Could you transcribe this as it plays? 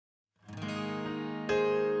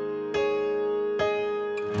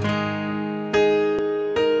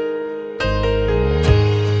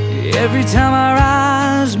Every time our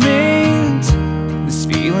eyes meet, this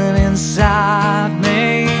feeling inside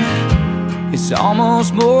me, it's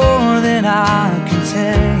almost more than I can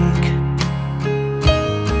take.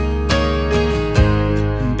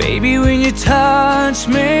 Baby, when you touch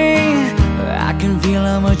me, I can feel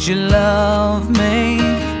how much you love me,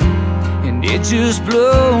 and it just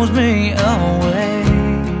blows me away.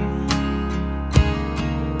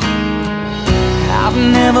 I've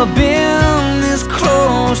never been this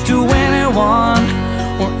close to anyone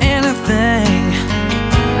or anything.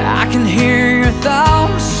 I can hear your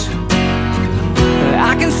thoughts,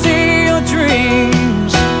 I can see your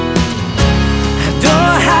dreams. I don't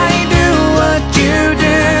know how you do what you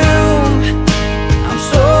do. I'm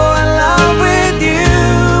so in love with you.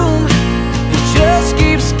 It just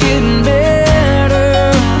keeps getting better.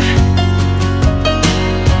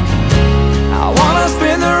 I wanna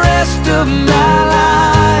spend the rest of my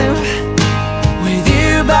life with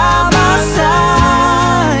you by my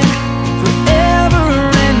side, forever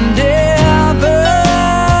and ever.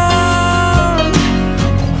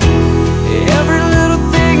 Every little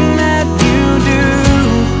thing that you do,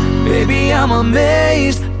 baby, I'm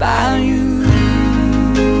amazed by you.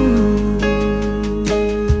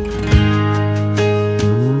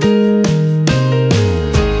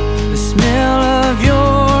 The smell of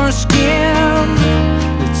your skin,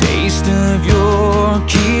 the taste of your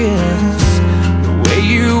kiss, the way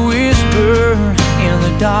you whisper in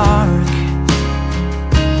the dark,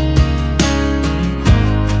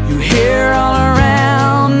 your hair all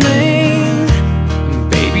around me,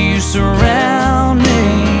 baby, you surround me.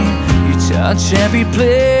 You touch every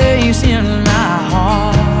place in my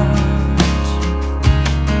heart.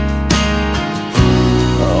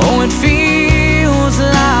 Oh, it feels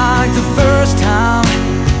like the first time,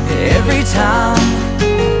 every time.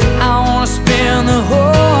 I wanna spend the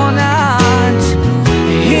whole night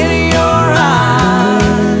in your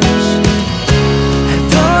eyes. I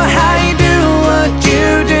don't know how you do what you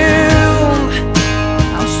do.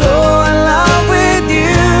 I'm so in love with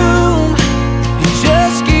you. It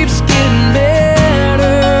just keeps getting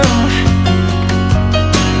better.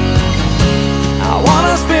 I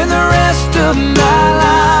wanna spend the rest of my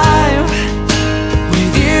life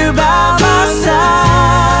with you by my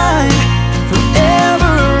side,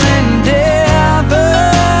 forever and ever.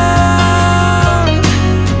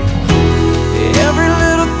 Every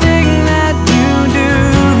little thing that you do,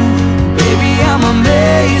 baby, I'm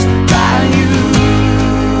amazed by you.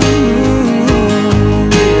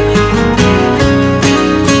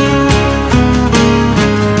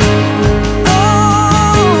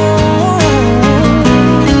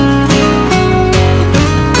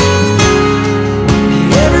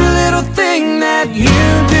 Every little thing that you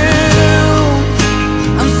do,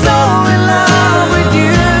 I'm so in love with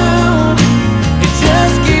you. It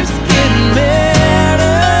just keeps getting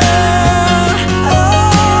better.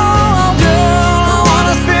 Oh, girl, I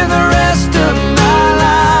wanna spend the rest of my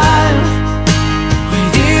life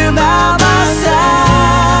with you by my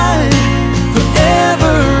side,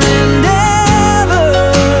 forever and ever.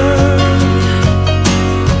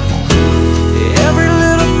 Every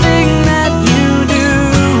little thing that you do,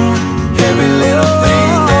 every little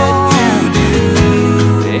thing that you do,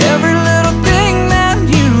 every little thing that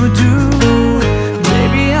you do,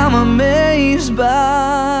 baby, I'm amazed by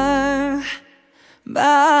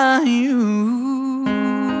you.